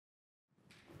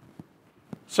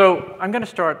So I'm going to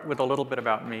start with a little bit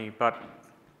about me, but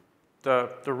the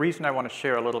reason I want to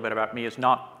share a little bit about me is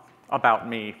not about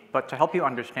me, but to help you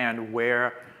understand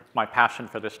where my passion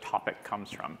for this topic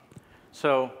comes from.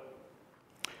 So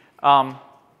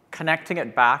connecting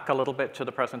it back a little bit to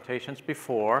the presentations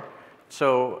before,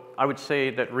 so I would say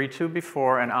that Ritu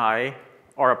before and I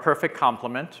are a perfect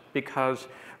complement because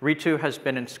Ritu has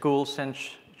been in school since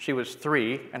she was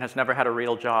 3 and has never had a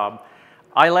real job.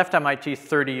 I left MIT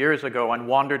 30 years ago and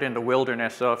wandered in the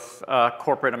wilderness of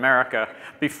corporate America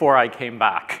before I came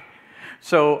back.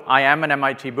 So I am an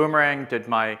MIT boomerang, did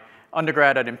my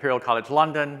undergrad at Imperial College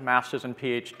London, master's and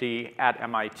PhD at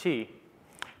MIT.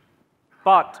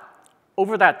 But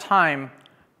over that time,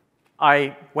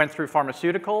 I went through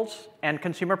pharmaceuticals and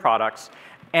consumer products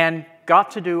and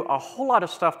got to do a whole lot of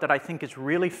stuff that I think is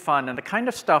really fun and the kind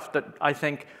of stuff that I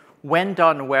think, when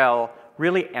done well,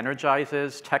 really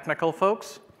energizes technical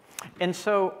folks. And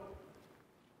so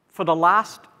for the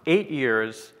last 8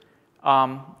 years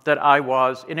that I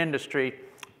was in industry,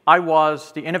 I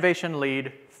was the innovation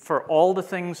lead for all the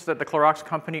things that the Clorox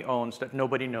company owns that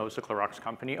nobody knows the Clorox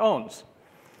company owns.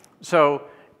 So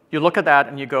you look at that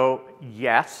and you go,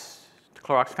 yes, the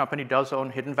Clorox company does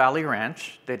own Hidden Valley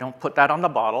Ranch. They don't put that on the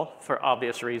bottle for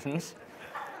obvious reasons.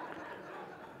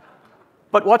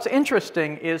 But what's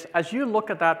interesting is, as you look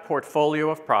at that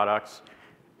portfolio of products,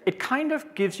 it kind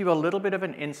of gives you a little bit of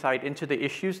an insight into the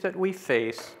issues that we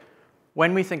face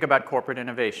when we think about corporate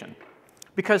innovation.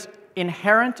 Because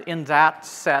inherent in that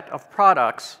set of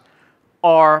products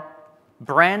are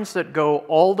brands that go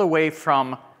all the way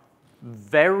from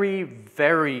very,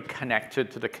 very connected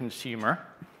to the consumer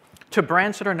to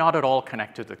brands that are not at all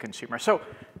connected to the consumer. So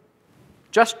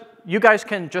you guys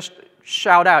can just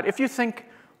shout out. If you think,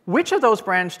 which of those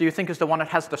brands do you think is the one that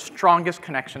has the strongest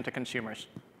connection to consumers?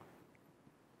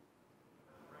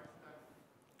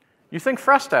 You think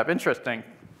Fresh Step, interesting.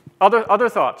 Other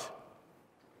thoughts?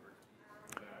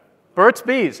 Burt's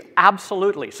Bees,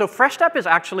 absolutely. So Fresh Step is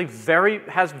actually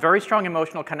has very strong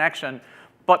emotional connection,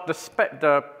 but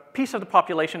the piece of the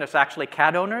population that's actually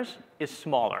cat owners is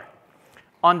smaller.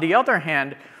 On the other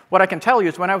hand, what I can tell you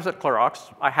is when I was at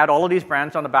Clorox, I had all of these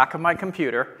brands on the back of my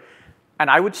computer, and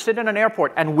I would sit in an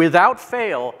airport, and without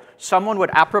fail, someone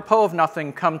would, apropos of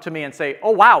nothing, come to me and say,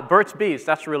 oh, wow, Burt's Bees,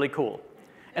 that's really cool.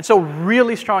 And so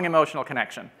really strong emotional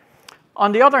connection.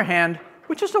 On the other hand,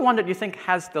 which is the one that you think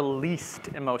has the least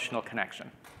emotional connection?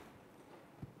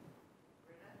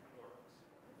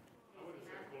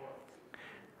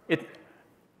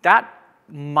 That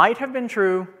might have been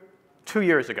true 2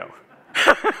 years ago.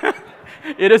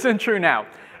 It isn't true now.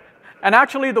 And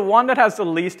actually, the one that has the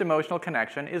least emotional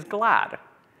connection is Glad,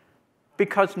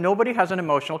 because nobody has an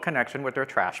emotional connection with their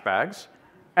trash bags.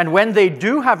 And when they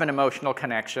do have an emotional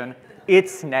connection,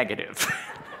 it's negative.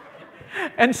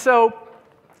 And so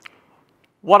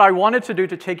what I wanted to do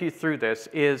to take you through this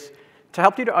is to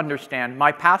help you to understand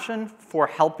my passion for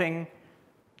helping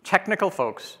technical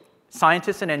folks,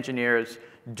 scientists and engineers,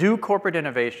 do corporate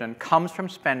innovation comes from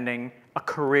spending a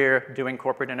career doing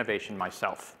corporate innovation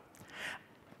myself.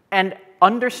 And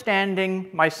understanding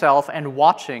myself and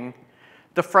watching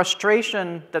the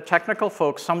frustration that technical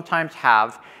folks sometimes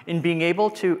have in being able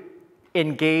to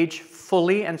engage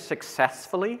fully and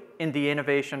successfully in the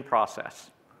innovation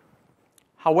process.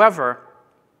 However,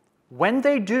 when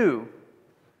they do,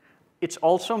 it's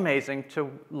also amazing to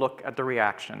look at the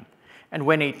reaction. And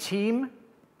when a team,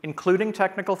 including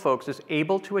technical folks, is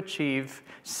able to achieve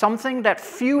something that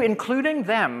few, including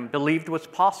them, believed was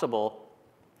possible,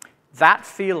 that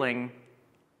feeling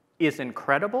is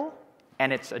incredible,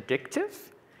 and it's addictive.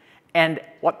 And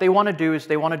what they want to do is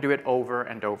they want to do it over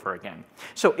and over again.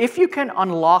 So if you can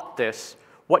unlock this,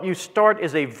 what you start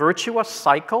is a virtuous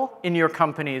cycle in your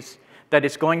companies that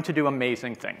is going to do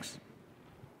amazing things.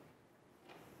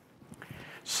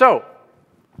 So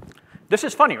this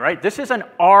is funny, right? This is an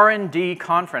R&D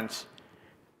conference,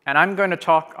 and I'm going to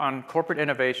talk on corporate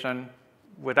innovation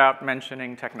without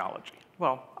mentioning technology.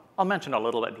 Well, I'll mention a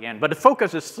little at the end, but the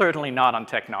focus is certainly not on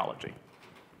technology.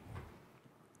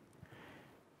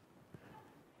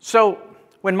 So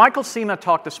when Michael Seema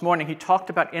talked this morning, he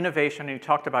talked about innovation and he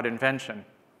talked about invention.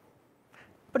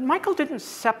 But Michael didn't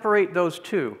separate those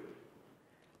two.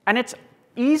 And it's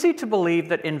easy to believe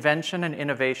that invention and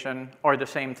innovation are the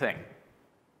same thing.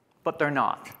 But they're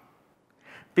not.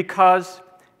 Because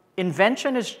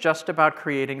invention is just about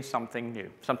creating something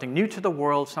new to the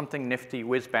world, something nifty,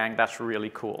 whiz-bang, that's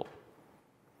really cool.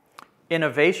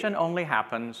 Innovation only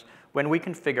happens when we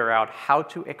can figure out how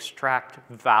to extract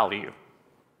value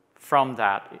from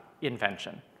that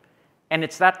invention. And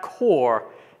it's that core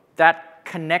that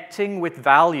connecting with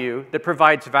value that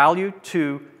provides value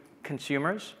to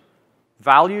consumers,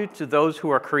 value to those who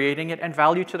are creating it, and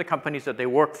value to the companies that they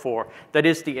work for. That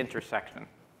is the intersection.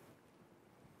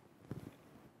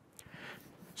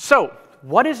 So,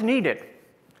 what is needed?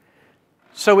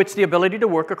 So it's the ability to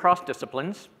work across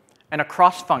disciplines and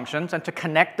across functions and to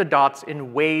connect the dots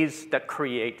in ways that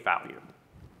create value.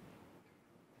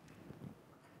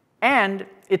 And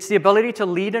it's the ability to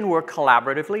lead and work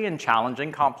collaboratively in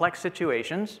challenging, complex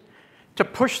situations, to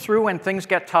push through when things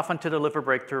get tough and to deliver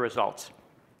breakthrough results.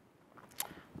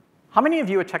 How many of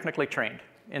you are technically trained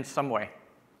in some way?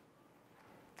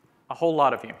 A whole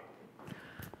lot of you.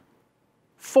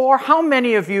 For how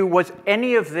many of you was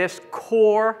any of this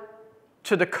core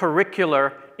to the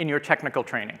curricular in your technical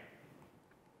training?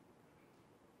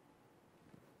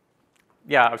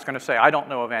 Yeah, I was going to say, I don't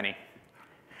know of any.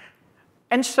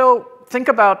 And so think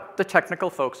about the technical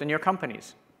folks in your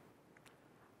companies.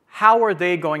 How are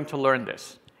they going to learn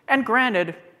this? And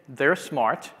granted, they're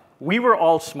smart. We were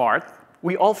all smart.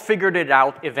 We all figured it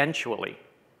out eventually.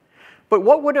 But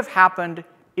what would have happened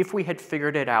if we had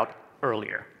figured it out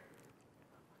earlier?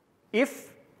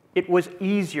 If it was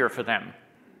easier for them,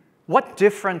 what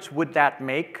difference would that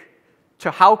make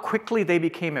to how quickly they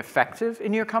became effective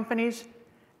in your companies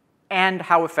and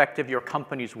how effective your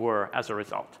companies were as a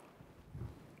result?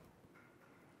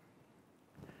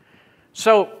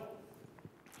 So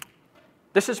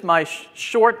this is my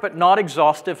short but not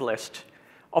exhaustive list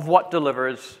of what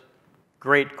delivers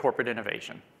great corporate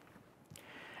innovation.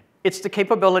 It's the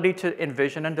capability to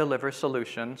envision and deliver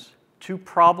solutions to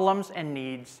problems and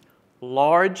needs,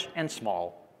 large and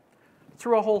small,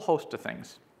 through a whole host of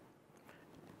things.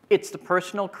 It's the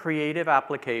personal creative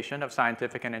application of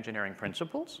scientific and engineering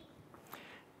principles.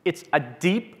 It's a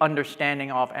deep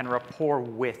understanding of and rapport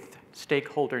with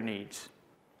stakeholder needs.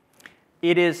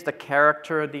 It is the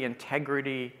character, the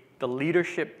integrity, the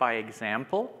leadership by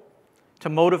example to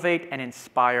motivate and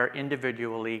inspire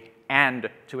individually and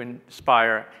to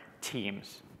inspire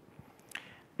teams.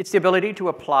 It's the ability to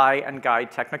apply and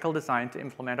guide technical design to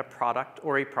implement a product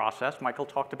or a process. Michael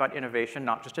talked about innovation,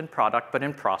 not just in product, but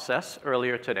in process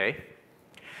earlier today.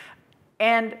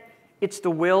 And it's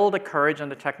the will, the courage,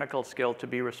 and the technical skill to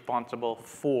be responsible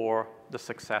for the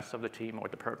success of the team or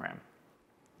the program.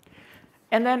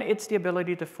 And then it's the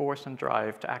ability to force and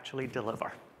drive to actually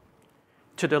deliver.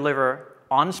 To deliver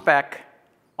on spec,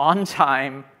 on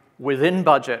time, within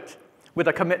budget, with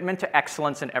a commitment to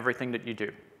excellence in everything that you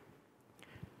do.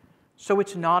 So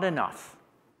it's not enough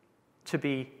to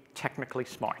be technically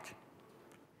smart.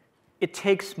 It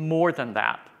takes more than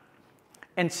that.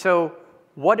 And so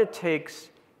what it takes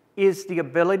is the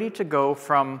ability to go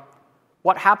from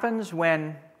what happens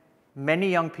when many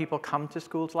young people come to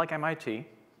schools like MIT,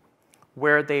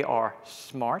 where they are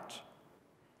smart,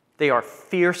 they are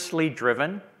fiercely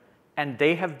driven, and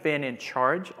they have been in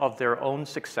charge of their own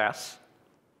success.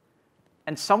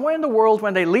 And somewhere in the world,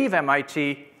 when they leave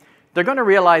MIT, they're going to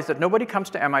realize that nobody comes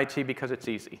to MIT because it's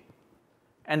easy.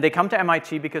 And they come to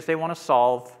MIT because they want to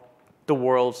solve the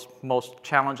world's most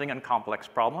challenging and complex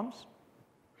problems.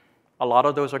 A lot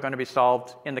of those are going to be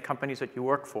solved in the companies that you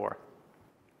work for.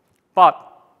 But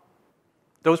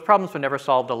those problems were never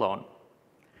solved alone.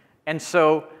 And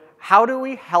so how do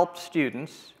we help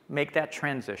students make that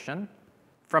transition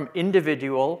from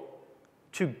individual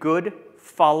to good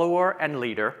follower and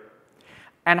leader?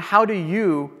 And how do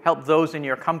you help those in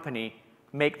your company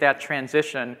make that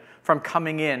transition from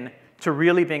coming in to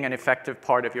really being an effective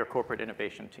part of your corporate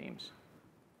innovation teams?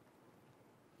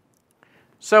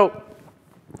 So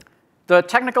the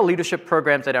technical leadership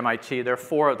programs at MIT, there are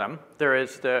 4 of them. There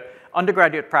is the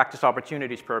Undergraduate Practice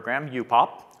Opportunities Program,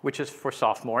 UPOP, which is for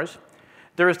sophomores.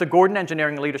 There is the Gordon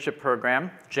Engineering Leadership Program,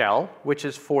 GEL, which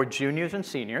is for juniors and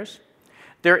seniors.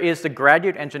 There is the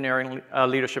Graduate Engineering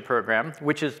Leadership Program,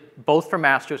 which is both for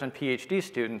master's and PhD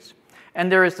students.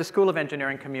 And there is the School of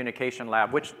Engineering Communication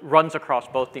Lab, which runs across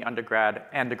both the undergrad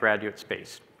and the graduate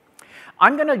space.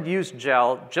 I'm going to use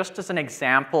GEL just as an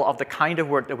example of the kind of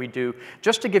work that we do,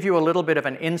 just to give you a little bit of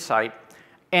an insight.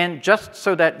 And just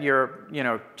so that you're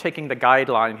taking the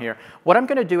guideline here, what I'm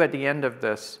going to do at the end of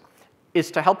this is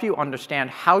to help you understand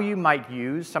how you might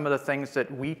use some of the things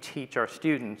that we teach our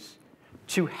students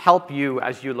to help you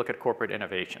as you look at corporate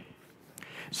innovation.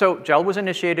 So GEL was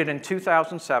initiated in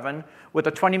 2007 with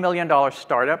a $20 million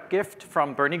startup gift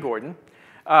from Bernie Gordon.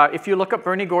 If you look up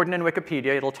Bernie Gordon in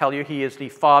Wikipedia, it'll tell you he is the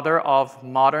father of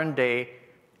modern-day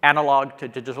analog to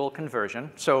digital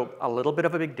conversion, so a little bit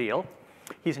of a big deal.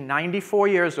 He's 94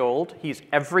 years old. He's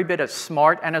every bit as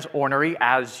smart and as ornery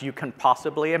as you can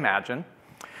possibly imagine.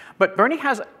 But Bernie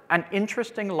has an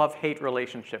interesting love-hate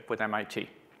relationship with MIT.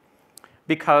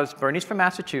 because Bernie's from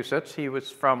Massachusetts. He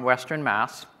was from Western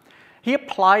Mass. He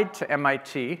applied to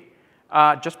MIT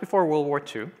just before World War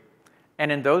II.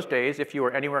 And in those days, if you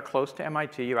were anywhere close to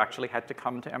MIT, you actually had to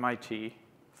come to MIT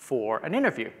for an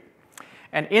interview.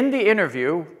 And in the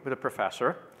interview with the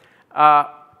professor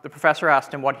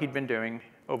asked him what he'd been doing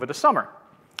over the summer.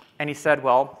 And he said,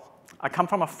 well, I come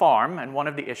from a farm, and one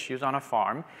of the issues on a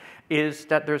farm is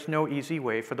that there's no easy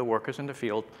way for the workers in the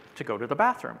field to go to the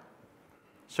bathroom.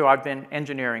 So I've been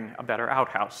engineering a better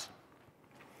outhouse.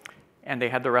 And they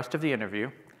had the rest of the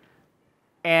interview.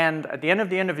 And at the end of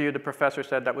the interview, the professor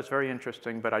said, that was very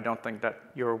interesting, but I don't think that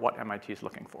you're what MIT is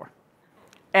looking for.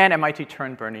 And MIT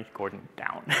turned Bernie Gordon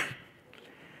down.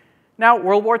 Now,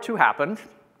 World War II happened.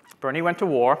 Bernie went to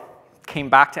war, came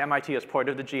back to MIT as part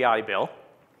of the GI Bill.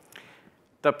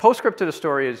 The postscript to the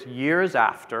story is years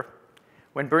after,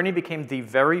 when Bernie became the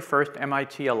very first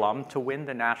MIT alum to win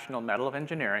the National Medal of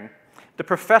Engineering, the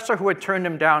professor who had turned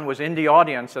him down was in the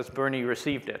audience as Bernie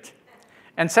received it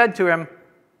and said to him,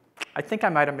 I think I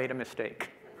might have made a mistake.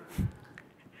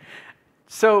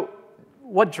 So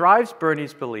what drives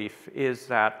Bernie's belief is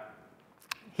that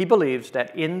he believes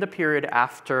that in the period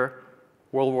after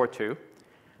World War II,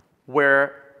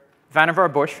 where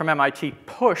Vannevar Bush from MIT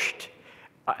pushed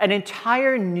an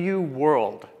entire new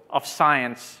world of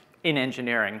science in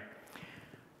engineering,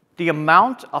 the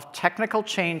amount of technical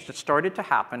change that started to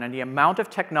happen and the amount of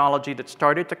technology that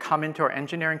started to come into our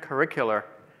engineering curricula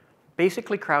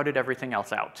basically crowded everything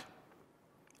else out.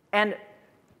 And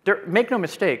make no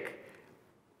mistake,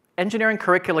 engineering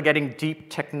curricula getting deep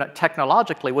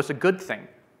technologically was a good thing,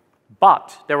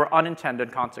 but there were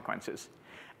unintended consequences.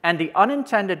 And the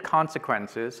unintended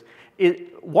consequences,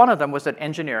 one of them was that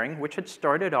engineering, which had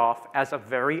started off as a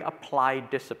very applied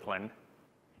discipline,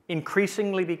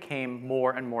 increasingly became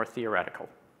more and more theoretical.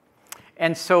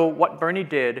 And so what Bernie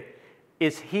did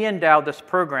is he endowed this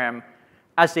program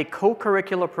as a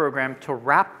co-curricular program to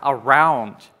wrap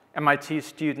around MIT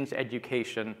students'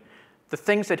 education the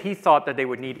things that he thought that they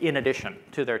would need in addition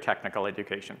to their technical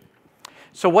education.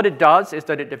 So what it does is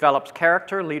that it develops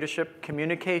character, leadership,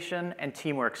 communication, and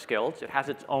teamwork skills. It has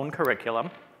its own curriculum.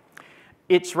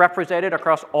 It's represented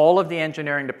across all of the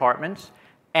engineering departments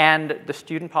and the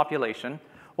student population.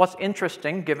 What's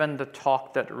interesting, given the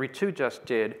talk that Ritu just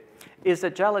did, is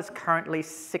that GEL is currently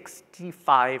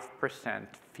 65%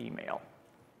 female.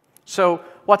 So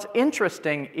what's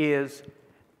interesting is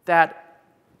that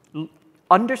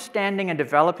understanding and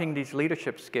developing these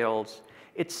leadership skills,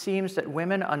 it seems that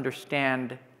women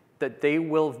understand that they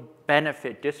will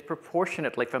benefit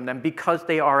disproportionately from them because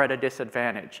they are at a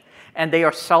disadvantage. And they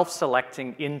are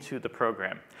self-selecting into the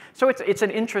program. So it's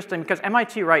an interesting, because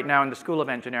MIT right now in the School of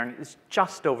Engineering is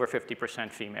just over 50%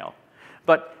 female.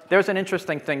 But there's an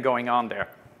interesting thing going on there.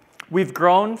 We've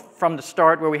grown from the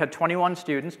start where we had 21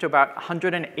 students to about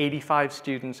 185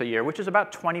 students a year, which is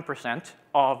about 20%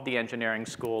 of the engineering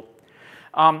school.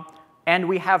 And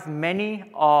we have many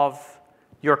of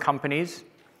your companies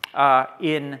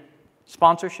in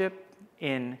sponsorship,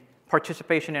 in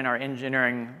participation in our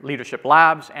engineering leadership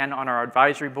labs, and on our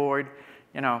advisory board.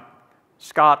 You know,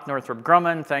 Scott Northrop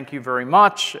Grumman, thank you very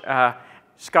much.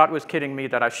 Scott was kidding me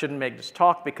that I shouldn't make this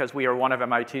talk because we are one of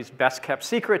MIT's best kept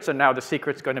secrets, and now the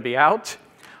secret's going to be out.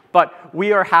 But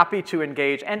we are happy to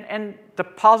engage, and the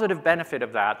positive benefit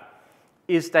of that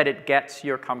is that it gets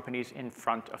your companies in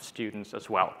front of students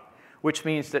as well, which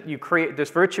means that you create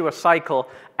this virtuous cycle.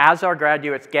 As our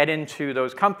graduates get into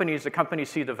those companies, the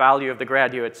companies see the value of the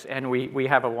graduates, and we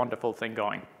have a wonderful thing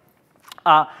going.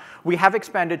 We have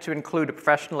expanded to include a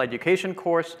professional education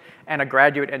course and a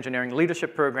graduate engineering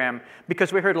leadership program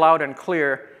because we heard loud and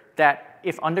clear that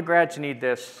if undergrads need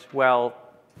this, well,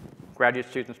 graduate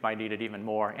students might need it even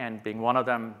more. And being one of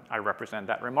them, I represent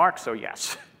that remark, so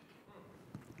yes.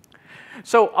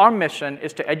 So our mission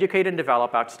is to educate and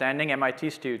develop outstanding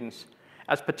MIT students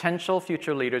as potential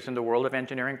future leaders in the world of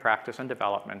engineering practice and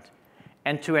development,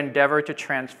 and to endeavor to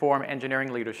transform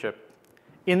engineering leadership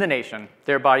in the nation,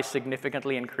 thereby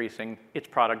significantly increasing its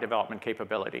product development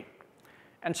capability.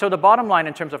 And so the bottom line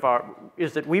in terms of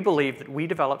is that we believe that we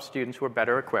develop students who are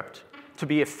better equipped to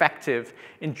be effective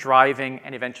in driving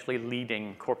and eventually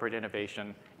leading corporate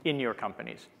innovation in your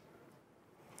companies.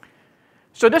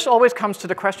 So this always comes to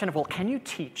the question of, well, can you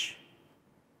teach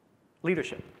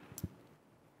leadership?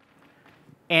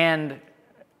 And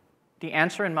the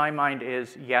answer in my mind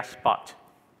is yes, but.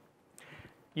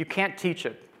 You can't teach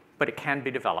it, but it can be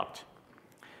developed.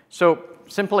 So,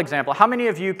 simple example, how many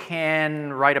of you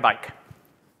can ride a bike?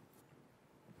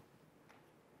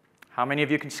 How many of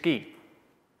you can ski?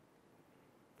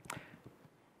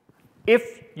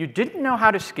 If you didn't know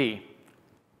how to ski,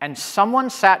 and someone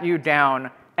sat you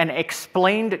down and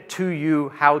explained to you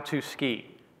how to ski,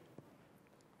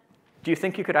 do you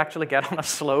think you could actually get on a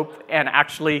slope and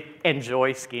actually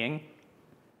enjoy skiing?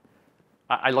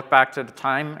 I look back to the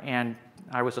time, and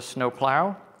I was a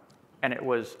snowplow, and it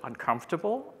was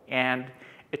uncomfortable, and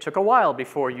it took a while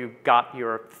before you got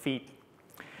your feet.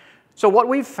 So what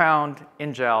we've found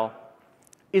in gel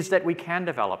is that we can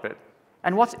develop it.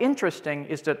 And what's interesting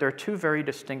is that there are two very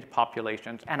distinct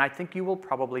populations, and I think you will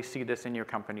probably see this in your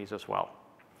companies as well.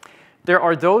 There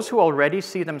are those who already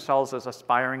see themselves as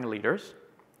aspiring leaders,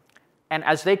 and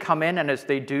as they come in and as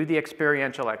they do the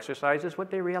experiential exercises,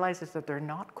 what they realize is that they're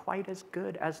not quite as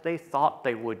good as they thought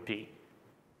they would be,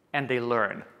 and they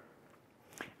learn.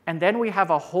 And then we have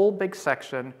a whole big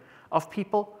section of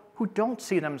people who don't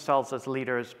see themselves as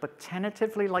leaders, but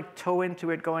tentatively like toe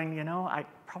into it going, you know, I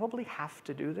probably have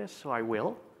to do this, so I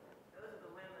will. Those are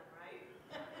the women,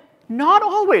 right? Not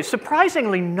always,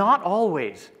 surprisingly, not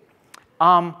always.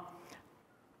 But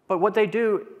what they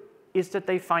do is that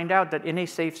they find out that in a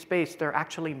safe space, they're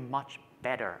actually much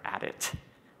better at it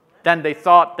than they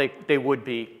thought they would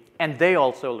be, and they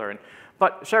also learn.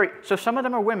 But, sorry, so some of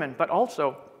them are women, but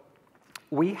also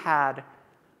we had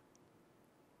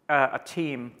a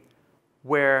team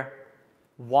where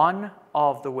one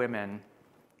of the women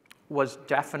was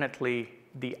definitely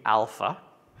the alpha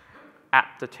at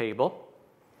the table.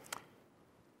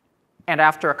 And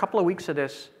after a couple of weeks of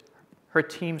this, her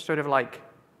team sort of like,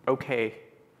 okay,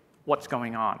 what's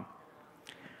going on?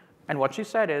 And what she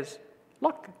said is,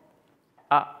 look,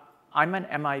 I'm an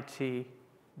MIT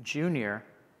junior,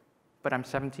 but I'm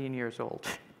 17 years old.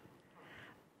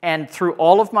 And through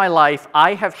all of my life,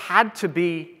 I have had to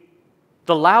be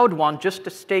the loud one just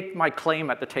to stake my claim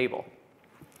at the table.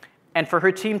 And for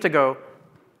her team to go,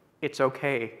 it's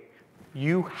okay,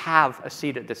 you have a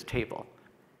seat at this table.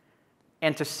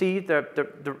 And to see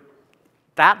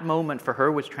that moment for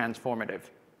her was transformative.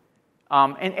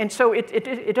 And so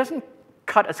it doesn't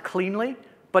cut as cleanly,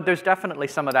 but there's definitely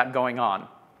some of that going on.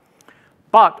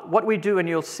 But what we do, and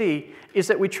you'll see, is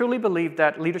that we truly believe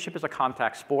that leadership is a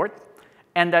contact sport,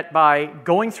 and that by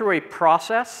going through a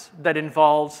process that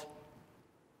involves,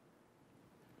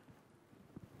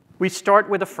 we start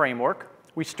with a framework,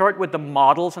 we start with the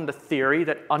models and the theory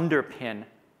that underpin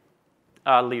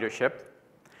leadership,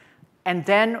 and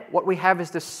then what we have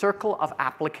is this circle of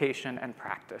application and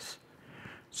practice.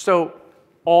 So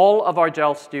all of our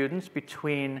GEL students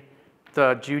between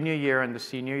the junior year and the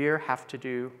senior year have to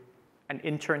do an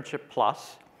internship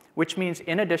plus, which means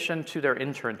in addition to their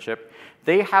internship,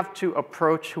 they have to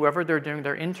approach whoever they're doing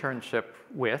their internship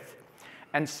with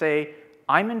and say,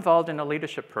 I'm involved in a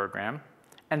leadership program,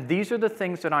 and these are the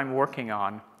things that I'm working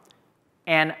on,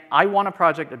 and I want a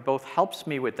project that both helps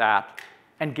me with that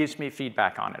and gives me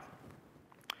feedback on it.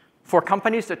 For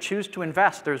companies that choose to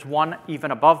invest, there's one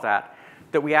even above that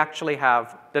we actually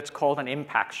have that's called an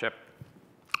impact ship,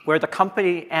 where the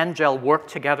company and GEL work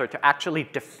together to actually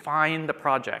define the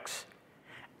projects.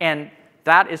 And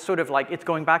that is sort of like, it's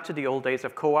going back to the old days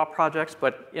of co-op projects,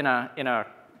 but in a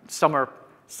summer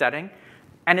setting.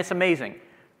 And it's amazing.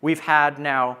 We've had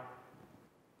now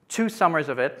 2 summers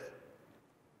of it.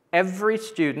 Every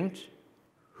student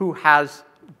who has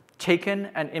taken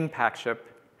an impactship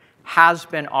has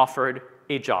been offered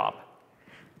a job.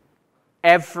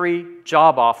 Every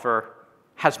job offer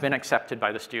has been accepted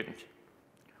by the student,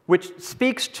 which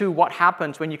speaks to what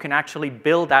happens when you can actually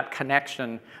build that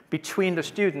connection between the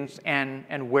students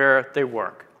and where they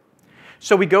work.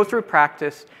 So we go through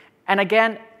practice, and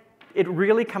again, it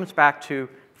really comes back to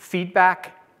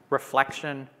feedback,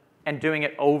 reflection, and doing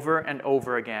it over and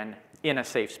over again in a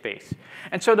safe space.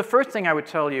 And so the first thing I would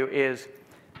tell you is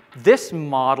this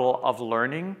model of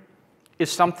learning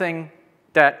is something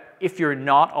that if you're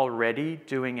not already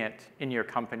doing it in your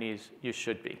companies, you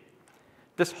should be.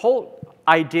 This whole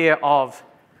idea of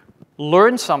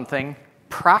learn something,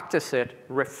 practice it,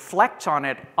 reflect on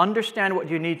it, understand what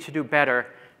you need to do better,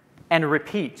 and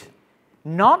repeat,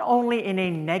 not only in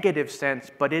a negative sense,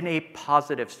 but in a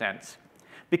positive sense.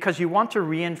 Because you want to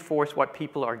reinforce what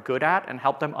people are good at and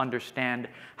help them understand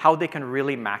how they can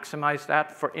really maximize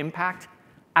that for impact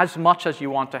as much as you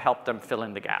want to help them fill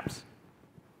in the gaps.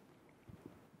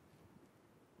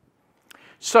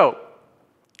 So,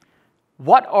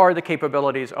 what are the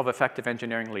capabilities of effective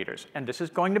engineering leaders? And this is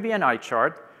going to be an eye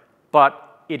chart,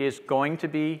 but it is going to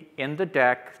be in the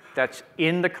deck that's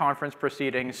in the conference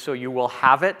proceedings, so you will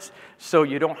have it, so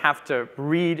you don't have to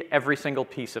read every single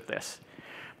piece of this.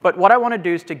 But what I want to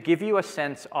do is to give you a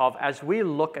sense of, as we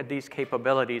look at these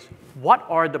capabilities, what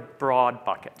are the broad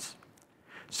buckets?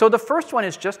 So the first one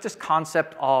is just this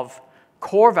concept of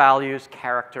core values,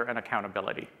 character, and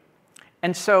accountability.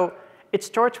 And so it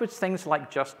starts with things like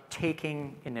just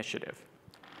taking initiative.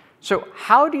 So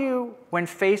how do you, when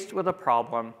faced with a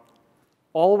problem,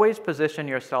 always position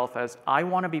yourself as, I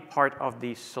want to be part of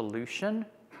the solution,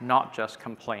 not just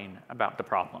complain about the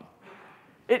problem?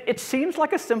 It seems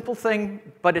like a simple thing,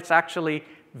 but it's actually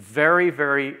very,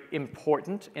 very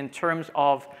important in terms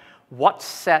of what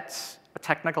sets a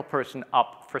technical person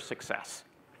up for success.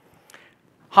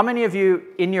 How many of you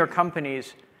in your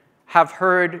companies have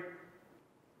heard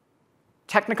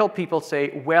technical people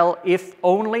say, well, if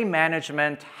only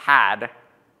management had ...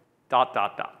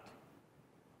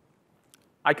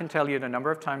 I can tell you the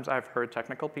number of times I've heard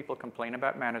technical people complain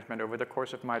about management over the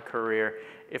course of my career.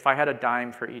 If I had a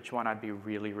dime for each one, I'd be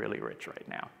really, really rich right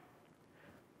now.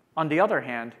 On the other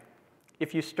hand,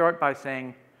 if you start by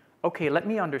saying, OK, let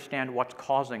me understand what's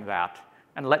causing that,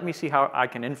 and let me see how I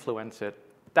can influence it,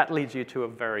 that leads you to a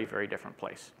very, very different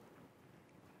place.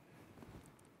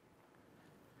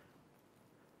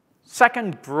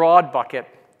 Second broad bucket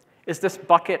is this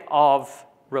bucket of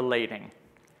relating.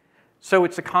 So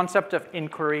it's a concept of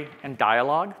inquiry and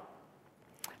dialogue.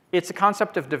 It's a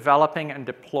concept of developing and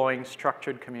deploying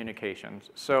structured communications.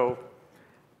 So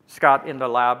Scott, in the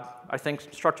lab, I think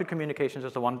structured communications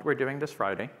is the one we're doing this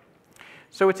Friday.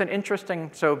 So it's an interesting,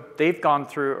 so they've gone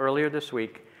through earlier this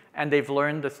week, and they've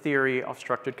learned the theory of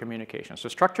structured communication. So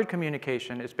structured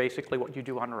communication is basically what you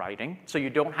do on writing. So you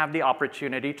don't have the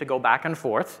opportunity to go back and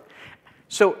forth.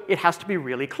 So it has to be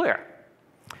really clear.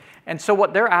 And so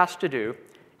what they're asked to do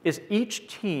is each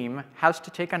team has to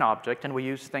take an object, and we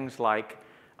use things like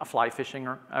a fly fishing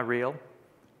reel,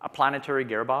 a planetary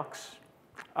gearbox,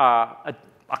 a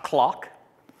clock,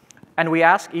 and we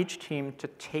ask each team to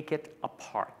take it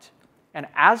apart. And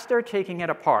as they're taking it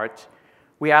apart,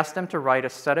 we ask them to write a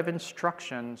set of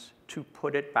instructions to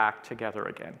put it back together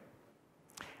again.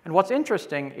 And what's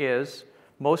interesting is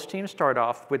most teams start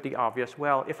off with the obvious,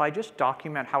 well, if I just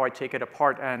document how I take it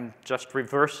apart and just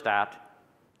reverse that,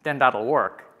 then that'll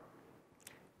work.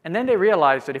 And then they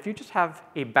realize that if you just have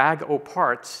a bag of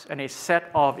parts and a set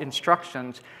of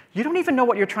instructions, you don't even know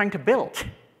what you're trying to build.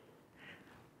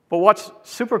 But what's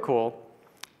super cool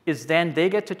is then they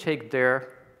get to take their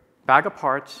bag of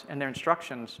parts and their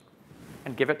instructions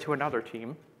and give it to another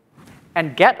team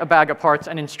and get a bag of parts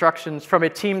and instructions from a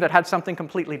team that had something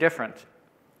completely different.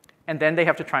 And then they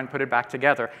have to try and put it back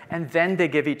together. And then they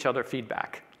give each other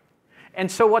feedback. And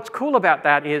so what's cool about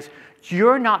that is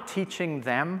you're not teaching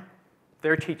them,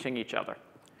 they're teaching each other.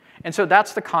 And so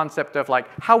that's the concept of like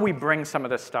how we bring some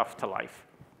of this stuff to life.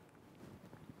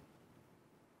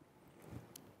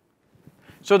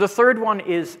 So the third one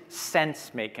is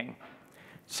sense making.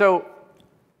 So,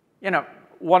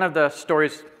 one of the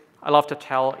stories I love to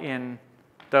tell in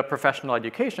the professional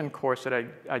education course that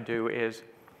I do is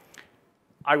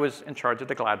I was in charge of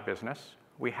the GLAD business.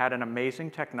 We had an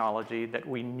amazing technology that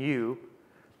we knew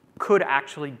could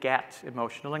actually get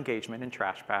emotional engagement in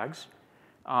trash bags.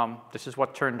 This is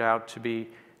what turned out to be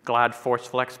GLAD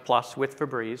ForceFlex Plus with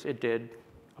Febreze. It did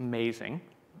amazing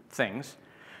things.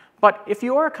 But if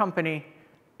you are a company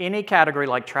in a category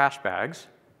like trash bags,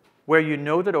 where you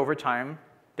know that over time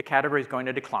the category is going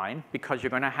to decline because you're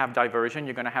going to have diversion,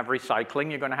 you're going to have recycling,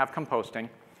 you're going to have composting,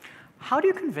 how do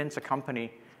you convince a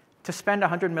company to spend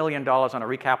 $100 million on a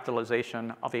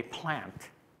recapitalization of a plant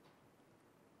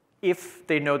if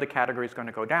they know the category is going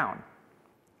to go down?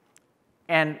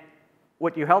 And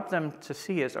what you help them to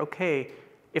see is, OK,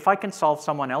 if I can solve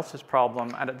someone else's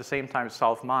problem and at the same time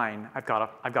solve mine, I've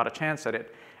got a chance at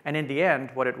it. And in the end,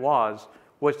 what it was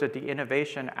that the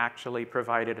innovation actually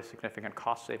provided a significant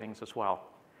cost savings as well.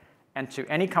 And to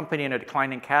any company in a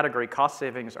declining category, cost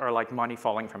savings are like money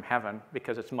falling from heaven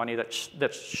because it's money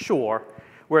that's sure,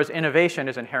 whereas innovation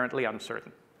is inherently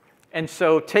uncertain. And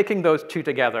so taking those two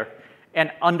together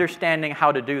and understanding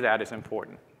how to do that is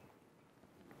important.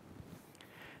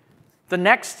 The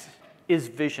next is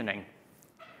visioning.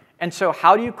 And so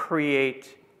how do you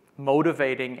create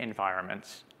motivating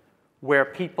environments where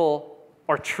people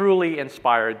are truly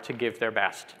inspired to give their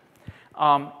best?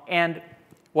 And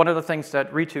one of the things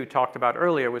that Ritu talked about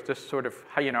earlier was this sort of,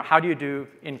 how do you do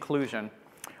inclusion?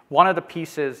 One of the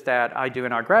pieces that I do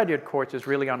in our graduate course is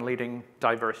really on leading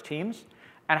diverse teams.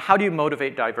 And how do you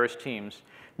motivate diverse teams?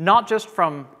 Not just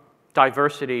from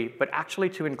diversity, but actually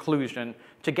to inclusion,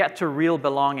 to get to real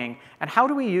belonging. And how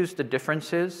do we use the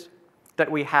differences that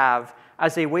we have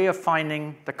as a way of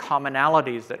finding the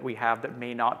commonalities that we have that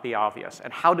may not be obvious?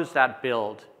 And how does that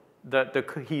build the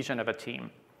cohesion of a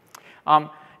team?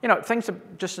 Things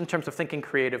just in terms of thinking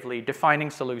creatively,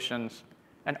 defining solutions,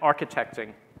 and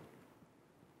architecting.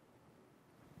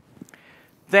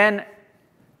 Then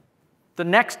The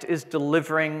next is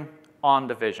delivering on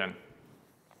the vision.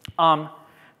 And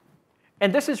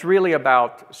this is really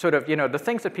about sort of, the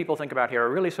things that people think about here are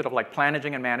really sort of like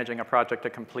planning and managing a project to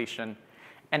completion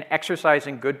and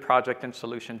exercising good project and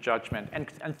solution judgment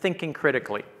and thinking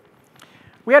critically.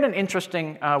 We had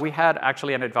we had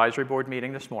actually an advisory board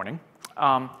meeting this morning.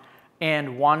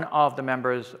 And one of the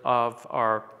members of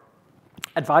our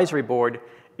advisory board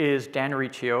is Dan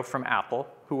Riccio from Apple,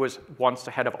 who was once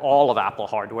the head of all of Apple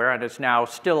hardware and is now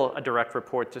still a direct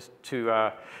report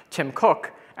to Tim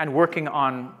Cook and working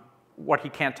on what he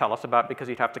can't tell us about because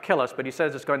he'd have to kill us, but he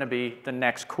says it's going to be the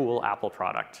next cool Apple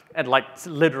product, and like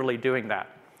literally doing that.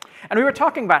 And we were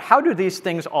talking about how do these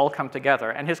things all come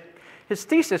together, and his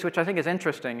thesis, which I think is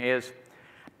interesting, is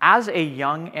as a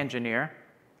young engineer,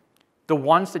 the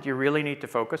ones that you really need to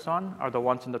focus on are the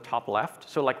ones in the top left,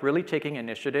 so like really taking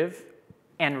initiative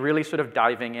and really sort of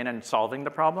diving in and solving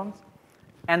the problems,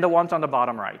 and the ones on the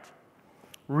bottom right,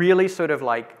 really sort of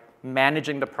like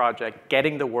managing the project,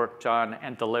 getting the work done,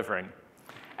 and delivering.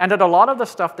 And that a lot of the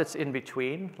stuff that's in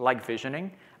between, like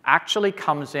visioning, actually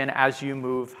comes in as you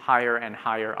move higher and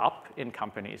higher up in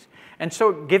companies. And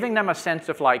so giving them a sense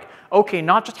of like, okay,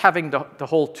 not just having the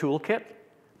whole toolkit,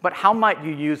 but how might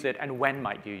you use it and when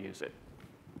might you use it?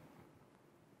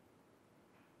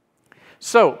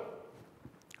 So,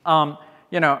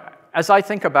 as I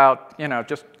think about,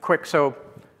 just quick, so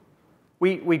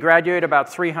we graduate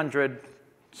about 300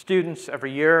 students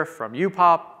every year from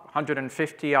UPOP,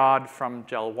 150 odd from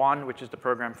GEL 1, which is the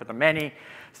program for the many,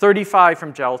 35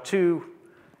 from GEL 2.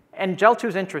 And GEL 2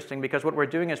 is interesting because what we're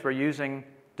doing is we're using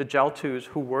the GEL 2s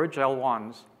who were GEL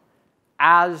 1s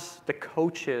as the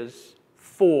coaches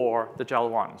for the GEL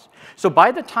 1s. So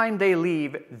by the time they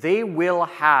leave, they will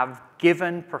have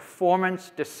given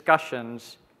performance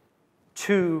discussions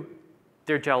to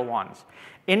their GEL 1s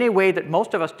in a way that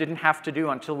most of us didn't have to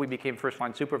do until we became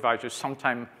first-line supervisors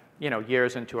sometime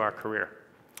years into our career.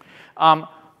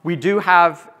 We do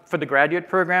have, for the graduate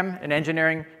program in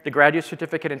engineering, the graduate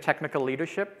certificate in technical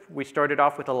leadership. We started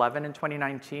off with 11 in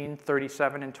 2019,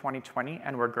 37 in 2020,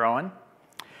 and we're growing.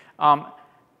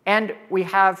 And we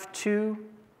have 2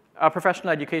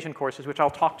 professional education courses, which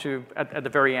I'll talk to at the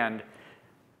very end.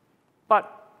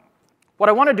 But what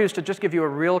I want to do is to just give you a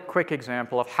real quick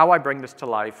example of how I bring this to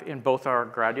life in both our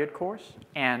graduate course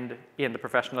and in the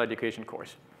professional education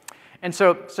course. And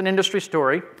so it's an industry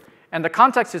story. And the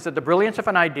context is that the brilliance of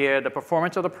an idea, the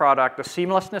performance of the product, the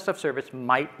seamlessness of service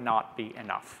might not be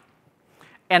enough.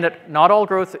 And that not all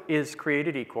growth is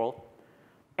created equal.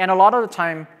 And a lot of the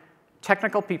time,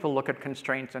 technical people look at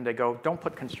constraints and they go, don't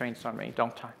put constraints on me,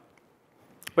 don't I?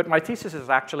 But my thesis is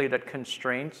actually that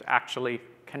constraints actually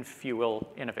can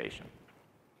fuel innovation.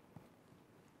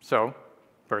 So,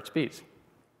 Burt's Bees.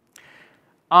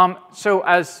 So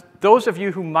as those of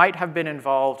you who might have been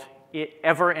involved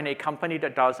ever in a company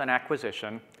that does an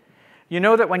acquisition, you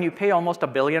know that when you pay almost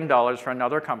 $1 billion for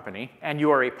another company, and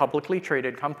you are a publicly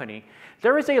traded company,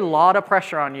 there is a lot of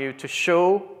pressure on you to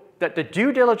show that the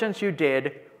due diligence you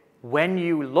did when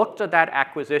you looked at that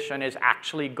acquisition is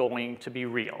actually going to be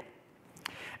real.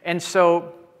 And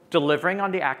so delivering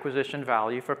on the acquisition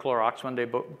value for Clorox when they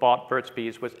bought Burt's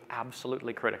Bees was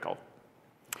absolutely critical.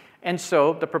 And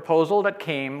so the proposal that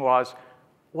came was,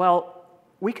 well,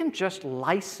 we can just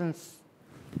license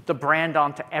the brand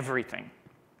onto everything.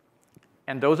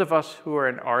 And those of us who are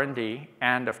in R&D,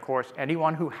 and of course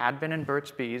anyone who had been in Burt's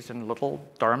Bees in little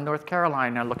Durham, North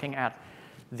Carolina, looking at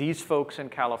these folks in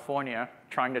California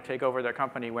trying to take over their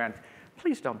company went,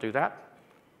 please don't do that.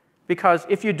 Because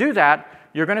if you do that,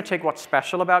 you're going to take what's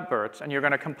special about Burt's and you're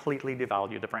going to completely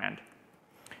devalue the brand.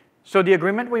 So the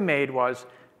agreement we made was,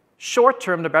 short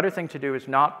term, the better thing to do is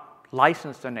not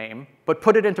license the name, but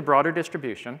put it into broader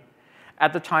distribution.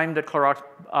 At the time that Clorox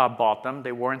bought them,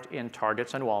 they weren't in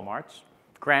Targets and Walmarts.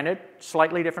 Granted,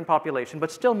 slightly different population,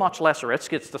 but still much less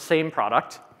risk. It's the same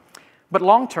product. But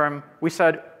long term, we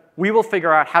said, we will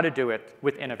figure out how to do it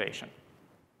with innovation.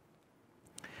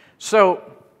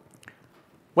 So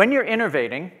when you're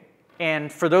innovating,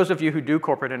 and for those of you who do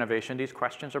corporate innovation, these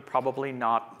questions are probably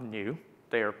not new.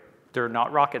 They're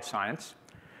not rocket science.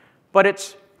 But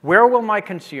it's, where will my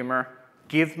consumer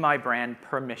give my brand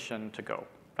permission to go?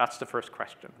 That's the first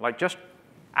question. Like, just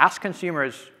ask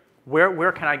consumers,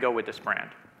 where can I go with this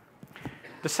brand?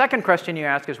 The second question you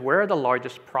ask is, where are the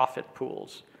largest profit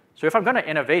pools? So if I'm going to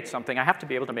innovate something, I have to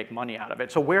be able to make money out of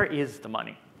it. So where is the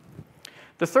money?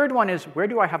 The third one is, where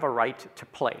do I have a right to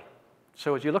play?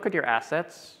 So as you look at your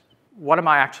assets, what am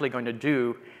I actually going to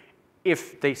do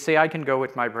if they say I can go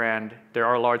with my brand, there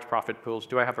are large profit pools,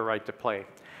 do I have a right to play?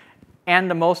 And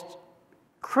the most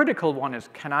critical one is,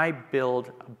 can I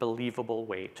build a believable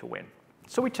way to win?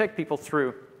 So we take people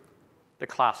through the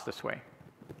class this way.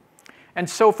 And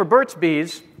so for Burt's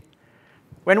Bees,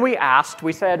 when we asked,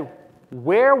 we said,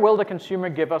 where will the consumer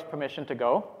give us permission to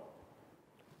go?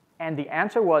 And the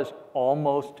answer was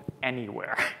almost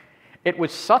anywhere. It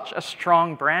was such a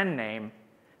strong brand name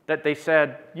that they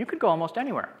said, you could go almost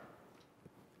anywhere.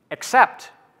 Except,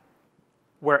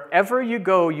 wherever you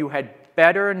go, you had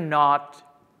better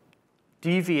not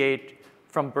deviate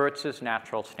from Burt's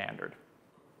natural standard.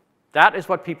 That is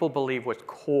what people believe was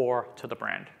core to the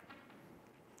brand.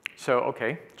 So,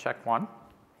 OK, check one.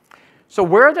 So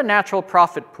where are the natural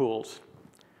profit pools?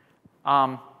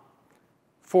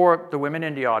 For the women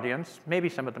in the audience, maybe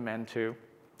some of the men too,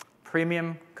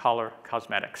 premium color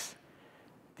cosmetics.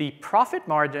 The profit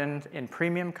margins in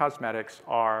premium cosmetics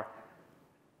are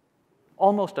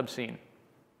almost obscene.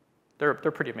 They're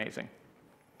pretty amazing.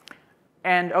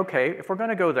 And OK, if we're going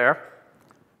to go there,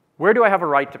 where do I have a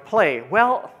right to play?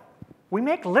 Well, we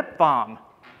make lip balm.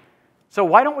 So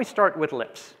why don't we start with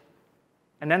lips?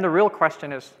 And then the real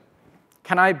question is,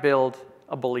 can I build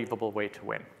a believable way to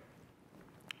win?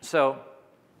 So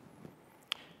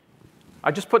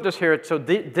I just put this here. So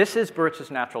this is Burt's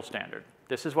natural standard.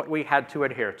 This is what we had to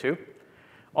adhere to.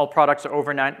 All products are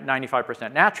over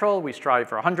 95% natural. We strive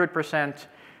for 100%.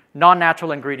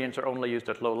 Non-natural ingredients are only used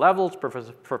at low levels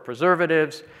for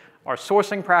preservatives. Our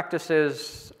sourcing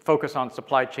practices focus on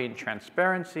supply chain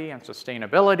transparency and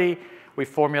sustainability. We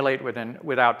formulate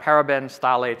without parabens,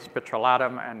 phthalates,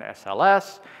 petrolatum, and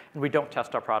SLS. And we don't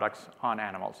test our products on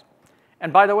animals.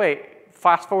 And by the way,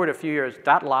 fast forward a few years,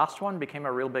 that last one became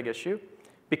a real big issue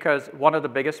because one of the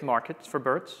biggest markets for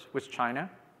Burt's was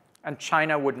China. And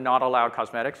China would not allow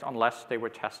cosmetics unless they were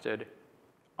tested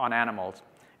on animals.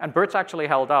 And Burt's actually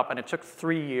held up, and it took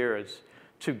 3 years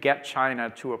to get China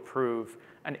to approve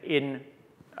an in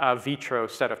vitro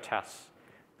set of tests.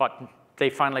 But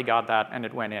they finally got that, and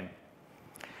it went in.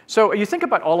 So you think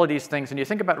about all of these things, and you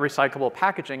think about recyclable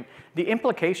packaging, the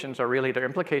implications are really, there are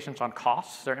implications on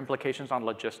costs, there are implications on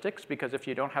logistics, because if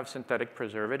you don't have synthetic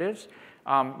preservatives,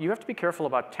 you have to be careful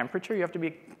about temperature, you have to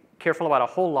be careful about a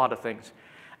whole lot of things,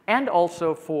 and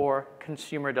also for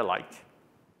consumer delight.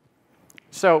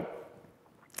 So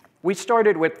we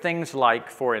started with things like,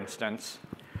 for instance,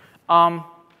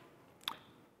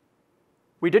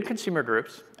 we did consumer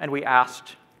groups, and we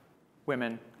asked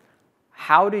women,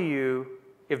 how do you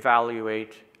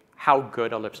evaluate how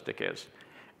good a lipstick is?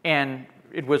 And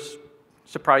it was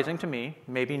surprising to me,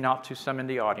 maybe not to some in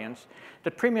the audience,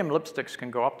 that premium lipsticks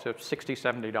can go up to $60,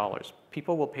 $70.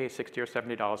 People will pay $60 or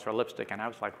 $70 for a lipstick, and I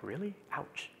was like, really?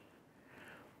 Ouch.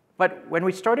 But when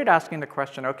we started asking the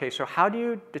question, OK, so how do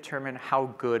you determine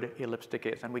how good a lipstick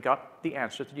is? And we got the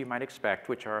answers that you might expect,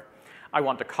 which are, I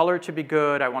want the color to be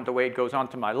good, I want the way it goes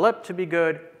onto my lip to be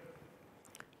good.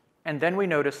 And then we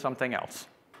noticed something else.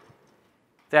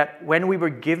 That when we were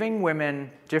giving women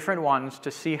different ones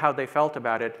to see how they felt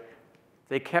about it,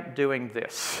 they kept doing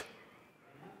this.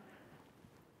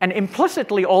 And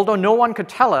implicitly, although no one could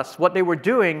tell us, what they were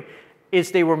doing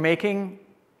is they were making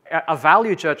a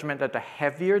value judgment that the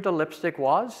heavier the lipstick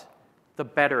was, the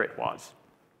better it was.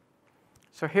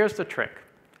 So here's the trick.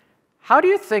 How do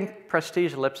you think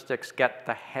prestige lipsticks get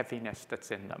the heaviness that's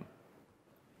in them?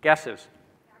 Guesses?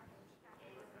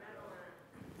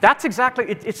 That's exactly,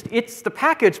 it's the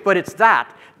package, but it's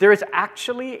that. There is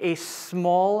actually a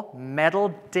small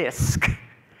metal disc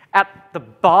at the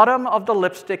bottom of the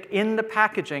lipstick in the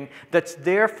packaging that's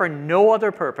there for no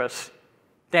other purpose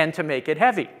than to make it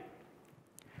heavy.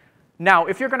 Now,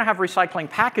 if you're going to have recycling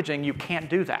packaging, you can't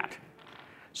do that.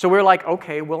 So we're like,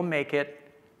 OK, we'll make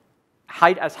it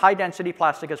as high-density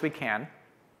plastic as we can.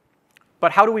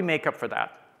 But how do we make up for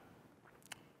that?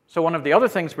 So one of the other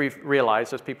things we've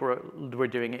realized as people were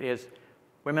doing it is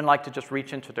women like to just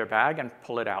reach into their bag and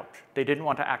pull it out. They didn't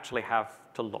want to actually have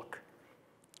to look.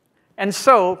 And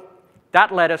so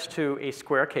that led us to a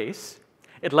square case.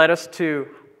 It led us to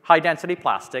high-density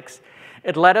plastics.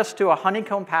 It led us to a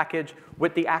honeycomb package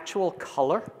with the actual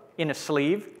color in a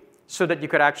sleeve so that you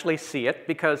could actually see it,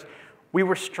 because we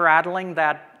were straddling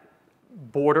that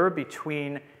border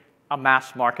between a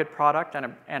mass market product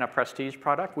and a prestige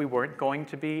product. We weren't going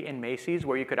to be in Macy's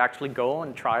where you could actually go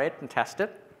and try it and test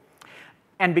it.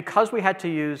 And because we had to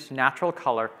use natural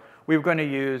color, we were going to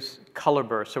use color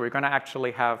bursts. So we were going to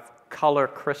actually have color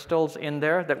crystals in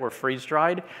there that were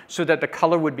freeze-dried so that the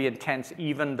color would be intense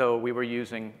even though we were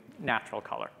using natural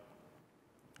color.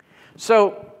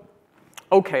 So,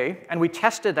 OK, and we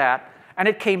tested that, and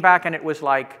it came back and it was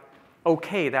like,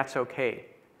 OK, that's OK.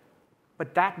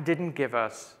 But that didn't give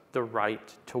us the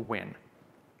right to win.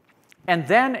 And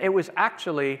then it was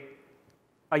actually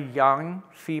a young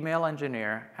female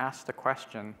engineer asked the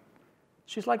question.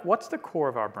 She's like, what's the core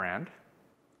of our brand?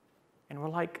 And we're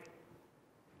like,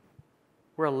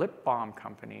 we're a lip balm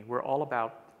company. We're all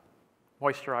about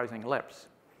moisturizing lips.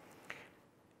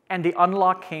 And the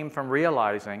unlock came from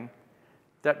realizing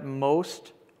that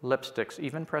most lipsticks,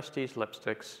 even prestige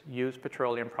lipsticks, use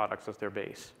petroleum products as their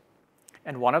base.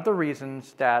 And one of the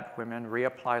reasons that women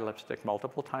reapply lipstick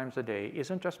multiple times a day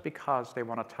isn't just because they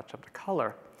want to touch up the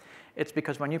color. It's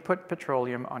because when you put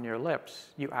petroleum on your lips,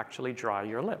 you actually dry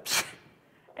your lips.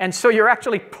 And so you're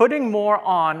actually putting more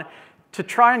on to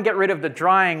try and get rid of the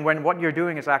drying when what you're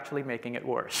doing is actually making it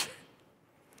worse.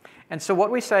 And so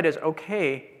what we said is,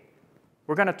 okay,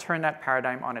 we're going to turn that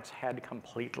paradigm on its head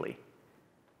completely.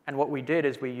 And what we did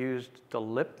is we used the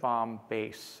lip balm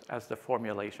base as the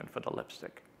formulation for the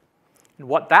lipstick. And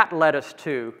what that led us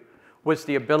to was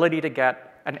the ability to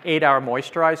get an 8-hour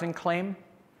moisturizing claim,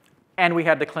 and we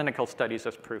had the clinical studies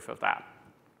as proof of that.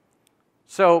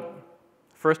 So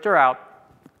first are out.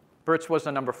 Burt's was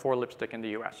the number 4 lipstick in the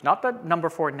US. Not the number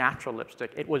 4 natural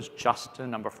lipstick. It was just the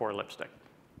number 4 lipstick.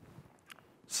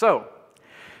 So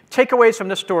takeaways from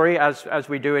this story, as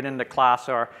we do it in the class,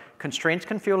 are constraints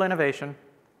can fuel innovation.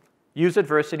 Use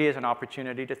adversity as an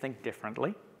opportunity to think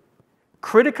differently.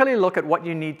 Critically look at what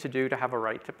you need to do to have a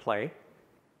right to play.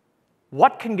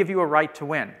 What can give you a right to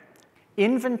win?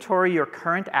 Inventory your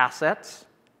current assets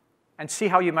and see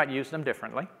how you might use them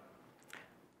differently.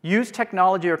 Use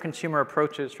technology or consumer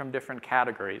approaches from different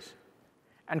categories,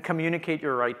 and communicate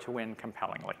your right to win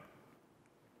compellingly.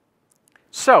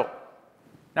 So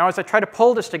now as I try to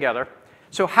pull this together,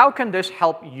 so how can this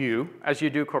help you as you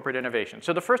do corporate innovation?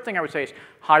 So the first thing I would say is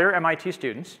hire MIT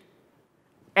students.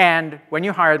 And when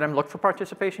you hire them, look for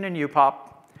participation in UPOP.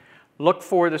 Look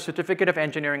for the Certificate of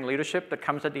Engineering Leadership that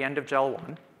comes at the end of GEL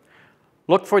 1.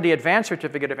 Look for the Advanced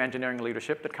Certificate of Engineering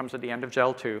Leadership that comes at the end of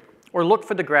GEL 2. Or look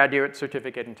for the Graduate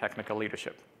Certificate in Technical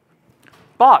Leadership.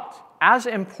 But as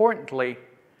importantly,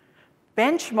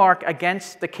 benchmark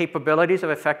against the capabilities of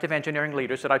effective engineering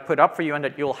leaders that I put up for you and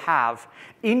that you'll have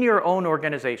in your own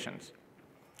organizations.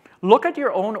 Look at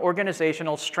your own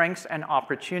organizational strengths and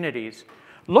opportunities.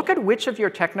 Look at which of your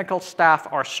technical staff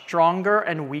are stronger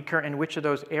and weaker in which of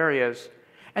those areas,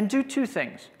 and do 2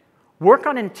 things. Work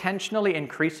on intentionally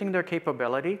increasing their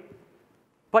capability,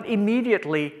 but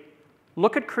immediately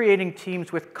look at creating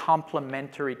teams with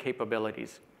complementary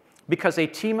capabilities, because a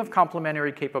team of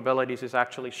complementary capabilities is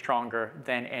actually stronger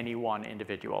than any one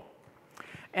individual.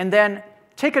 And then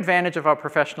take advantage of our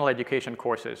professional education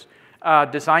courses.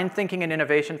 Design Thinking and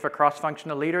Innovation for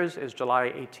Cross-Functional Leaders is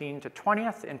July 18 to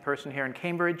 20th, in person here in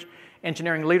Cambridge.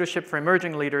 Engineering Leadership for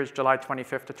Emerging Leaders, July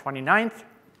 25th to 29th,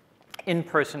 in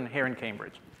person here in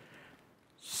Cambridge.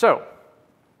 So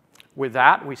with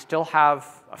that, we still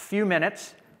have a few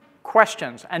minutes.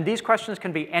 Questions, and these questions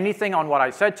can be anything on what I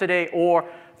said today or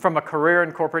from a career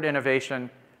in corporate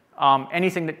innovation,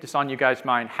 anything that's on you guys'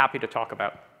 mind, happy to talk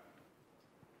about.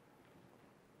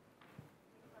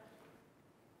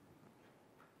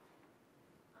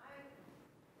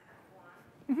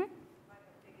 Mm-hmm.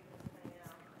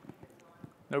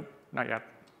 Nope, not yet.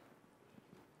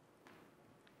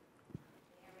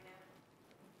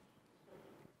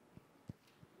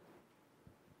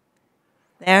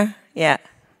 There? Yeah.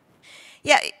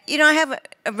 Yeah, you know, I have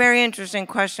a very interesting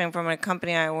question from a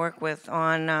company I work with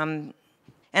on, and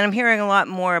I'm hearing a lot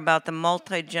more about the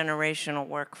multi-generational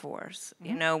workforce,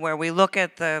 you know, where we look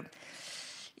at the,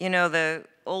 you know, the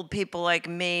old people like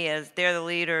me as they're the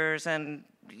leaders and,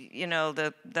 you know,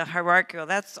 the hierarchical,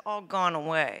 that's all gone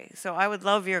away. So I would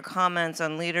love your comments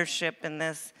on leadership in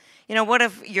this. You know, what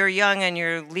if you're young and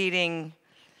you're leading,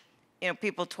 you know,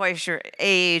 people twice your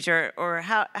age, or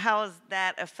how is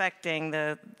that affecting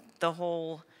the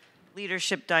whole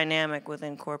leadership dynamic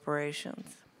within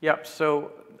corporations? Yep,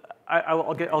 so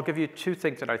I'll give you 2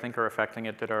 things that I think are affecting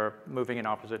it that are moving in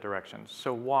opposite directions.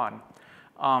 So one,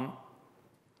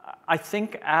 I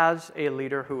think as a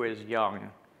leader who is young,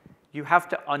 you have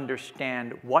to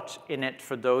understand what's in it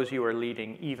for those you are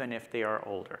leading, even if they are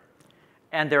older.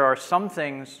 And there are some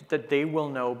things that they will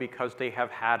know because they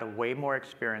have had a way more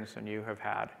experience than you have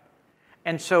had.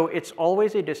 And so it's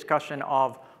always a discussion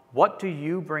of what do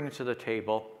you bring to the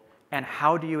table and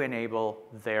how do you enable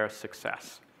their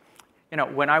success. You know,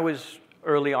 when I was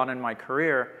early on in my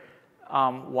career,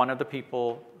 one of the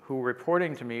people who were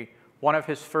reporting to me, one of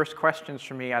his first questions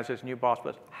for me as his new boss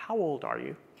was, "How old are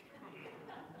you?"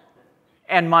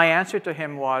 And my answer to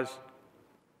him was,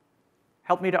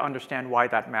 "Help me to understand why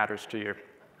that matters to you."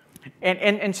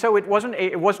 And so it wasn't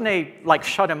a like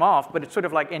shut him off, but it's sort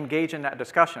of like engage in that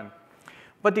discussion.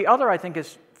 But the other, I think,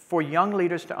 is for young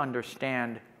leaders to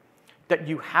understand that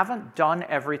you haven't done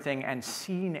everything and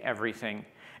seen everything,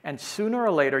 and sooner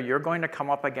or later you're going to come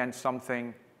up against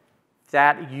something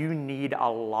that you need a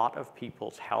lot of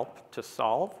people's help to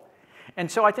solve. And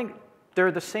so I think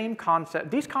they're the same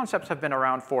concept. These concepts have been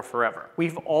around for forever.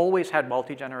 We've always had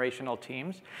multi-generational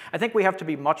teams. I think we have to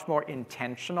be much more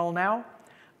intentional now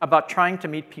about trying to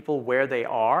meet people where they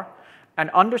are and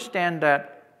understand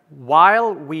that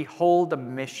while we hold the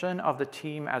mission of the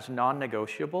team as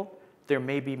non-negotiable, there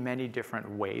may be many different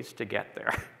ways to get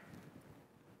there.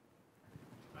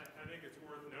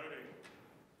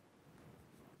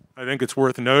 I think it's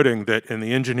worth noting that in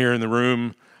the engineer in the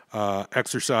room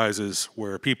exercises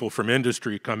where people from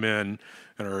industry come in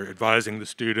and are advising the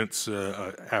students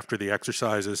after the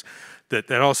exercises, that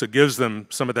also gives them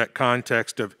some of that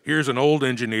context of, here's an old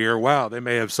engineer, wow, they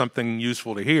may have something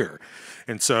useful to hear.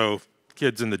 And so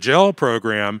kids in the GEL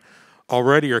program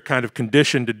already are kind of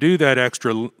conditioned to do that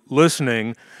extra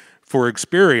listening for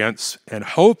experience, and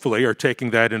hopefully are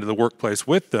taking that into the workplace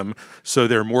with them, so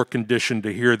they're more conditioned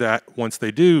to hear that once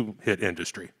they do hit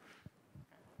industry.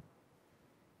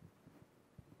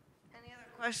 Any other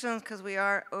questions? Because we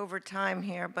are over time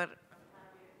here, but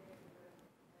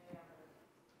well,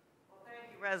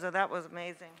 thank you, Reza. That was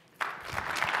amazing.